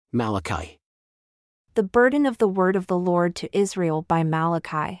Malachi. The burden of the word of the Lord to Israel by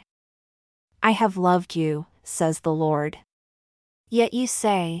Malachi. I have loved you, says the Lord. Yet you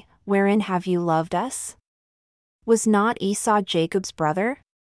say, wherein have you loved us? Was not Esau Jacob's brother?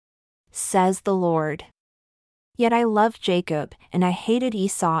 Says the Lord. Yet I loved Jacob, and I hated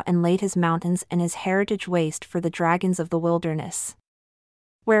Esau and laid his mountains and his heritage waste for the dragons of the wilderness.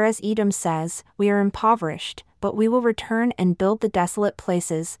 Whereas Edom says, we are impoverished, but we will return and build the desolate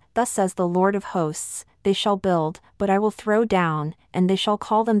places, thus says the Lord of hosts, they shall build, but I will throw down, and they shall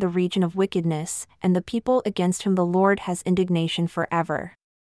call them the region of wickedness, and the people against whom the Lord has indignation forever.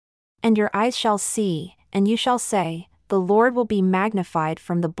 And your eyes shall see, and you shall say, the Lord will be magnified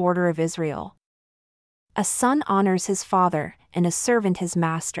from the border of Israel. A son honors his father, and a servant his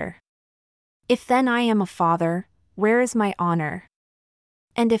master. If then I am a father, where is my honor?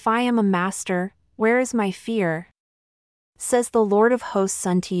 And if I am a master, where is my fear? Says the Lord of hosts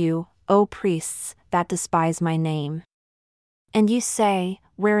unto you, O priests, that despise my name. And you say,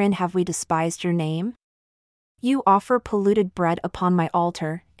 wherein have we despised your name? You offer polluted bread upon my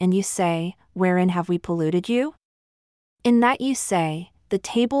altar, and you say, wherein have we polluted you? In that you say, the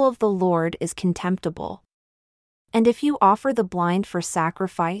table of the Lord is contemptible. And if you offer the blind for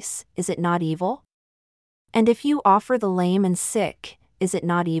sacrifice, is it not evil? And if you offer the lame and sick, is it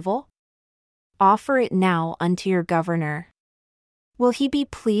not evil? Offer it now unto your governor. Will he be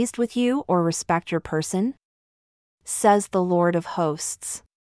pleased with you or respect your person? Says the Lord of hosts.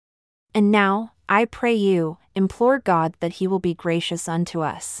 And now, I pray you, implore God that he will be gracious unto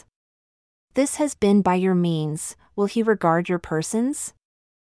us. This has been by your means, will he regard your persons?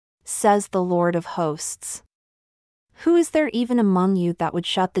 Says the Lord of hosts. Who is there even among you that would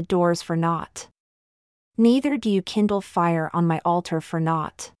shut the doors for naught? Neither do you kindle fire on my altar for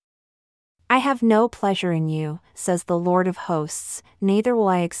naught. I have no pleasure in you, says the Lord of hosts, neither will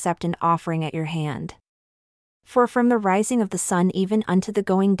I accept an offering at your hand. For from the rising of the sun even unto the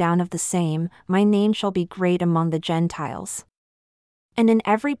going down of the same, my name shall be great among the Gentiles. And in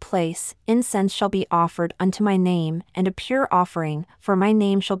every place, incense shall be offered unto my name, and a pure offering, for my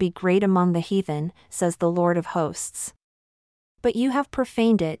name shall be great among the heathen, says the Lord of hosts. But you have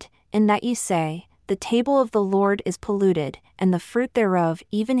profaned it, in that you say, the table of the Lord is polluted, and the fruit thereof,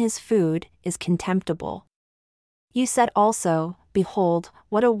 even his food, is contemptible. You said also, behold,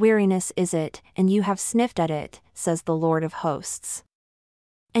 what a weariness is it, and you have sniffed at it, says the Lord of hosts.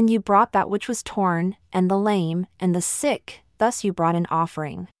 And you brought that which was torn, and the lame, and the sick, thus you brought an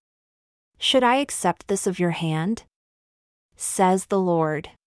offering. Should I accept this of your hand? Says the Lord.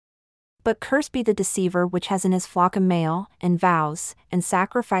 But cursed be the deceiver which has in his flock a male, and vows, and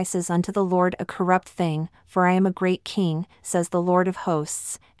sacrifices unto the Lord a corrupt thing, for I am a great king, says the Lord of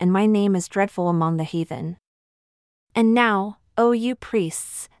hosts, and my name is dreadful among the heathen. And now, O you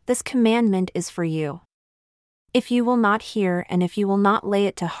priests, this commandment is for you. If you will not hear and if you will not lay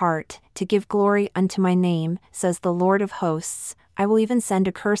it to heart, to give glory unto my name, says the Lord of hosts, I will even send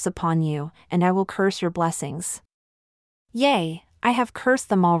a curse upon you, and I will curse your blessings. Yea, I have cursed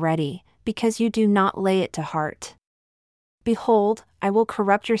them already, because you do not lay it to heart. Behold, I will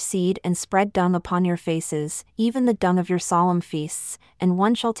corrupt your seed and spread dung upon your faces, even the dung of your solemn feasts, and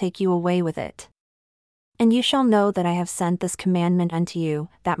one shall take you away with it. And you shall know that I have sent this commandment unto you,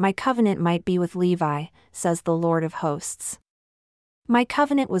 that my covenant might be with Levi, says the Lord of hosts. My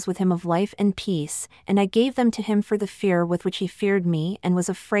covenant was with him of life and peace, and I gave them to him for the fear with which he feared me and was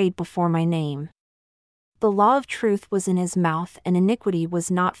afraid before my name. The law of truth was in his mouth, and iniquity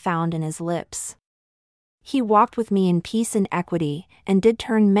was not found in his lips. He walked with me in peace and equity, and did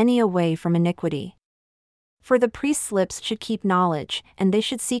turn many away from iniquity. For the priest's lips should keep knowledge, and they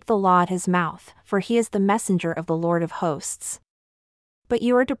should seek the law at his mouth, for he is the messenger of the Lord of hosts. But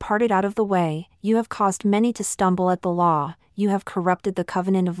you are departed out of the way, you have caused many to stumble at the law, you have corrupted the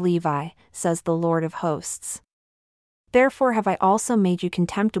covenant of Levi, says the Lord of hosts. Therefore have I also made you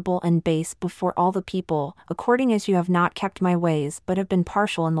contemptible and base before all the people, according as you have not kept my ways but have been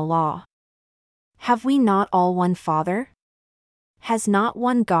partial in the law. Have we not all one Father? Has not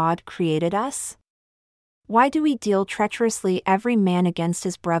one God created us? Why do we deal treacherously every man against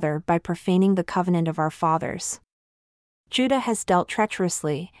his brother by profaning the covenant of our fathers? Judah has dealt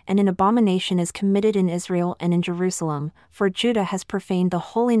treacherously, and an abomination is committed in Israel and in Jerusalem, for Judah has profaned the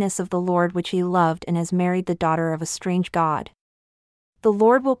holiness of the Lord which he loved and has married the daughter of a strange god. The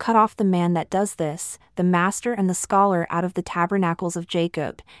Lord will cut off the man that does this, the master and the scholar out of the tabernacles of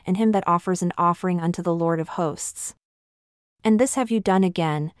Jacob, and him that offers an offering unto the Lord of hosts. And this have you done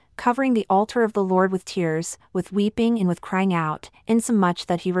again, covering the altar of the Lord with tears, with weeping and with crying out, insomuch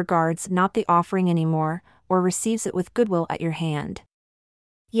that he regards not the offering any more, or receives it with goodwill at your hand.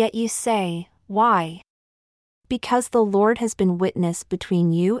 Yet you say, Why? Because the Lord has been witness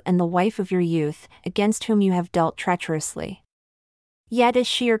between you and the wife of your youth, against whom you have dealt treacherously. Yet is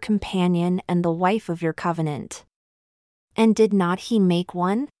she your companion and the wife of your covenant. And did not he make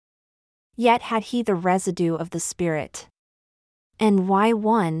one? Yet had he the residue of the Spirit. And why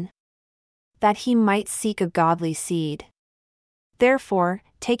one? That he might seek a godly seed. Therefore,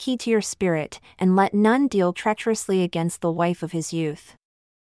 take heed to your spirit, and let none deal treacherously against the wife of his youth.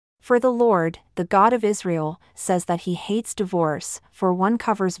 For the Lord, the God of Israel, says that he hates divorce, for one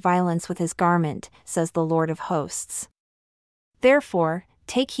covers violence with his garment, says the Lord of hosts. Therefore,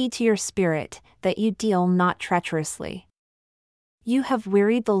 take heed to your spirit, that you deal not treacherously. You have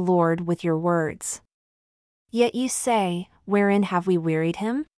wearied the Lord with your words. Yet you say, Wherein have we wearied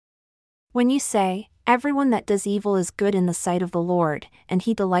him? When you say, Everyone that does evil is good in the sight of the Lord, and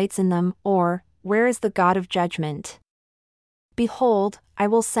he delights in them, or, Where is the God of judgment? Behold, I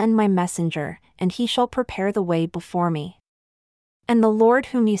will send my messenger, and he shall prepare the way before me. And the Lord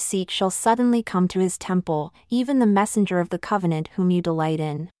whom you seek shall suddenly come to his temple, even the messenger of the covenant whom you delight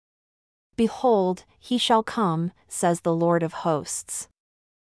in. Behold, he shall come, says the Lord of hosts.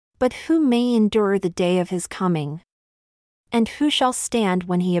 But who may endure the day of his coming? And who shall stand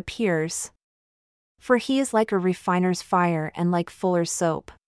when he appears? For he is like a refiner's fire and like fuller's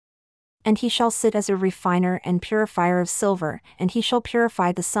soap. And he shall sit as a refiner and purifier of silver, and he shall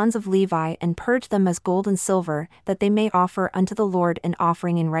purify the sons of Levi and purge them as gold and silver, that they may offer unto the Lord an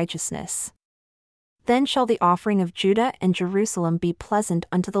offering in righteousness. Then shall the offering of Judah and Jerusalem be pleasant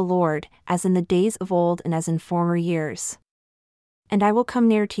unto the Lord, as in the days of old and as in former years. And I will come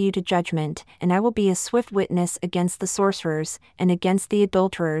near to you to judgment, and I will be a swift witness against the sorcerers, and against the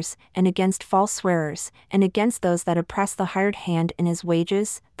adulterers, and against false swearers, and against those that oppress the hired hand in his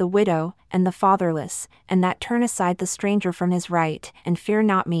wages, the widow, and the fatherless, and that turn aside the stranger from his right, and fear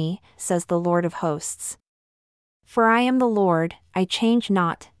not me, says the Lord of hosts. For I am the Lord, I change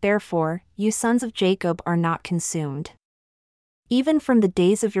not, therefore, you sons of Jacob are not consumed. Even from the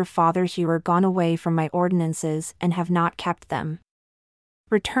days of your fathers you are gone away from my ordinances, and have not kept them.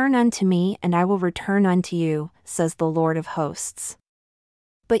 Return unto me, and I will return unto you, says the Lord of hosts.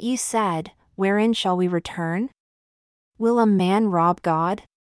 But you said, Wherein shall we return? Will a man rob God?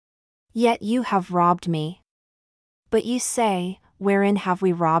 Yet you have robbed me. But you say, Wherein have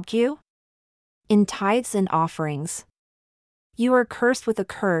we robbed you? In tithes and offerings. You are cursed with a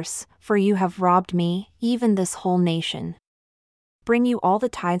curse, for you have robbed me, even this whole nation. Bring you all the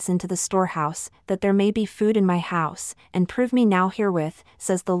tithes into the storehouse, that there may be food in my house, and prove me now herewith,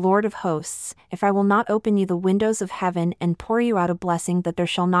 says the Lord of hosts, if I will not open you the windows of heaven and pour you out a blessing that there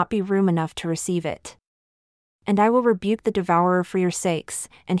shall not be room enough to receive it. And I will rebuke the devourer for your sakes,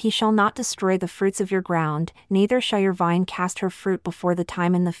 and he shall not destroy the fruits of your ground, neither shall your vine cast her fruit before the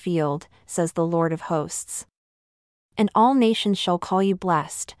time in the field, says the Lord of hosts. And all nations shall call you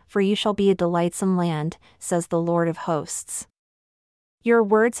blessed, for you shall be a delightsome land, says the Lord of hosts. Your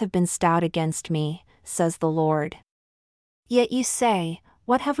words have been stout against me, says the Lord. Yet you say,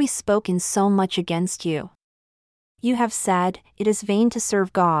 What have we spoken so much against you? You have said, It is vain to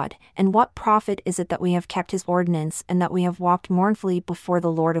serve God, and what profit is it that we have kept his ordinance and that we have walked mournfully before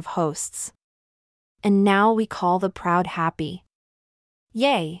the Lord of hosts? And now we call the proud happy.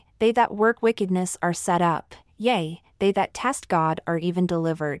 Yea, they that work wickedness are set up, yea, they that test God are even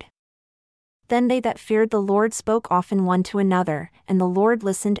delivered. Then they that feared the Lord spoke often one to another, and the Lord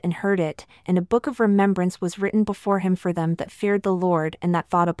listened and heard it, and a book of remembrance was written before him for them that feared the Lord and that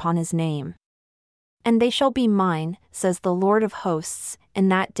thought upon his name. And they shall be mine, says the Lord of hosts, in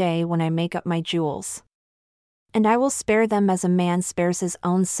that day when I make up my jewels. And I will spare them as a man spares his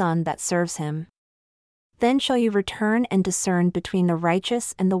own son that serves him. Then shall you return and discern between the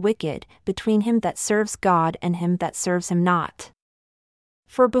righteous and the wicked, between him that serves God and him that serves him not.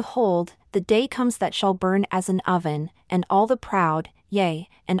 For behold, the day comes that shall burn as an oven, and all the proud, yea,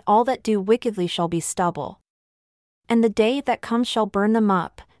 and all that do wickedly shall be stubble. And the day that comes shall burn them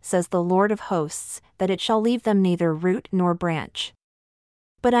up, says the Lord of hosts, that it shall leave them neither root nor branch.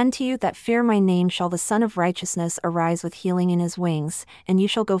 But unto you that fear my name shall the Son of Righteousness arise with healing in his wings, and you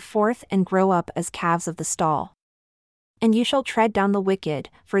shall go forth and grow up as calves of the stall. And you shall tread down the wicked,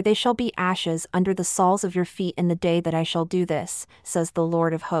 for they shall be ashes under the soles of your feet in the day that I shall do this, says the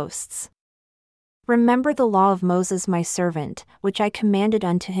Lord of hosts. Remember the law of Moses my servant, which I commanded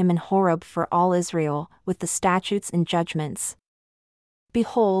unto him in Horeb for all Israel, with the statutes and judgments.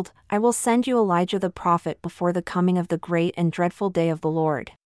 Behold, I will send you Elijah the prophet before the coming of the great and dreadful day of the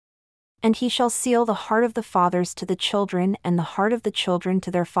Lord. And he shall seal the heart of the fathers to the children and the heart of the children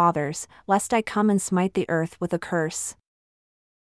to their fathers, lest I come and smite the earth with a curse.